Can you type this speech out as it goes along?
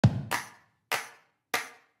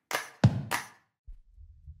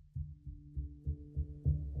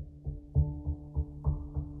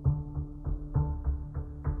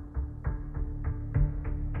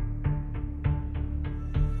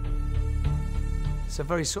it's a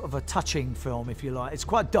very sort of a touching film, if you like. It's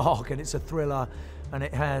quite dark and it's a thriller, and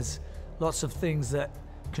it has lots of things that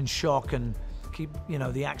can shock and keep, you know,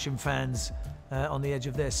 the action fans on the edge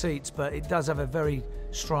of their seats. But it does have a very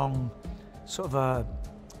strong sort of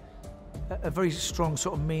a very strong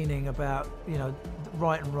sort of meaning about, you know,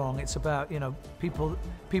 right and wrong. It's about, you know, people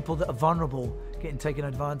that are vulnerable getting taken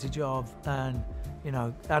advantage of, and, you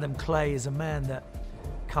know, Adam Clay is a man that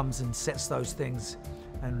comes and sets those things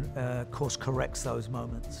and course corrects those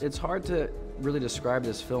moments. It's hard to really describe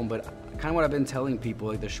this film, but kind of what I've been telling people,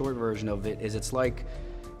 like the short version of it, is it's like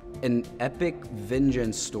an epic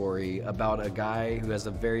vengeance story about a guy who has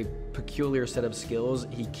a very peculiar set of skills.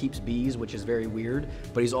 He keeps bees, which is very weird,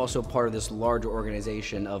 but he's also part of this larger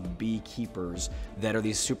organization of beekeepers that are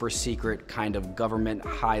these super secret kind of government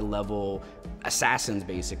high-level assassins,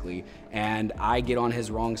 basically. And I get on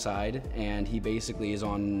his wrong side, and he basically is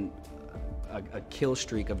on a kill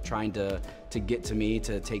streak of trying to get to me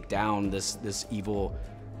to take down this evil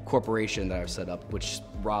corporation that I've set up, which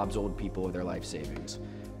robs old people of their life savings.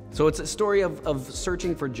 So it's a story of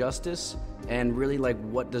searching for justice, and really like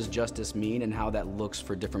what does justice mean and how that looks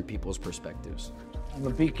for different people's perspectives. I'm a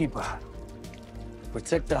beekeeper.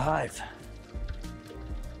 Protect the hive.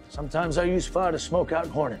 Sometimes I use fire to smoke out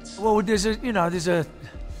hornets. Well, there's a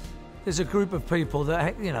group of people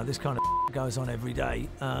that, you know, this kind of goes on every day,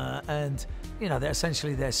 and, you know, they're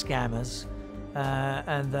scammers,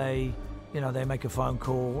 and they make a phone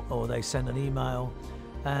call or they send an email,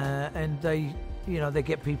 and they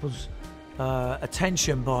get people's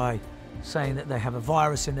attention by saying that they have a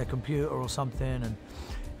virus in their computer or something, and,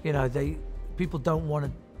 you know, people don't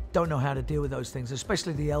know how to deal with those things,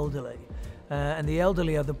 especially the elderly. And the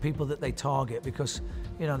elderly are the people that they target because,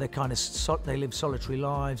 you know, they live solitary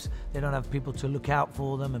lives. They don't have people to look out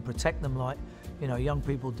for them and protect them like, you know, young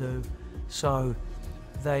people do. So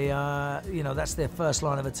they, you know, that's their first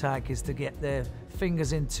line of attack, is to get their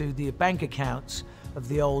fingers into the bank accounts of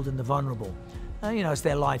the old and the vulnerable. You know, as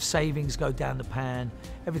their life savings go down the pan,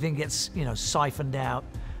 everything gets, you know, siphoned out,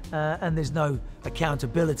 and there's no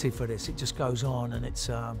accountability for this. It just goes on, and it's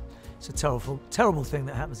a terrible thing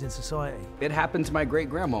that happens in society. It happened to my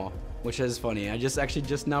great-grandma, which is funny. I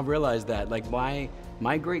just now realized that. Like, my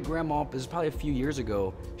great-grandma is probably a few years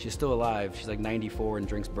ago. She's still alive. She's like 94 and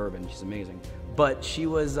drinks bourbon. She's amazing. But she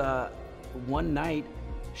was, one night,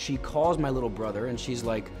 she calls my little brother and she's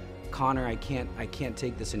like, "Connor, I can't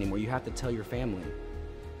take this anymore. You have to tell your family."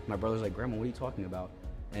 My brother's like, "Grandma, what are you talking about?"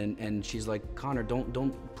 And she's like, "Connor,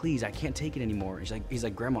 don't, please, I can't take it anymore." And he's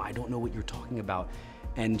like, "Grandma, I don't know what you're talking about."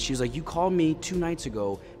 And she's like, "You called me 2 nights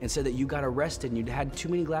ago and said that you got arrested and you'd had too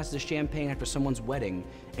many glasses of champagne after someone's wedding,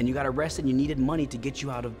 and you got arrested and you needed money to get you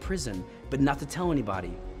out of prison, but not to tell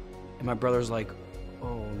anybody." And my brother's like,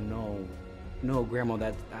 "Oh no, Grandma,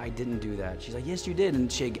 that I didn't do that." She's like, "Yes, you did."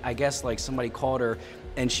 And I guess like somebody called her,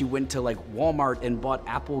 and she went to like Walmart and bought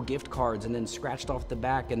Apple gift cards and then scratched off the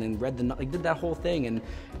back and then did that whole thing. And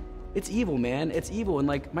it's evil, man. It's evil. And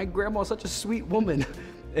like, my grandma's such a sweet woman,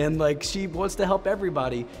 and like, she wants to help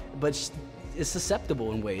everybody, but she is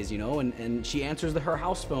susceptible in ways, you know. And she answers her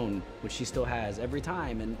house phone, which she still has, every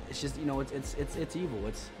time. And it's just, you know, it's evil.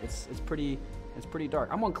 It's pretty dark.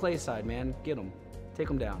 I'm on Clay's side, man. Get him. Take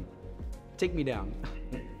him down. Take me down.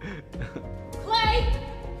 Clay!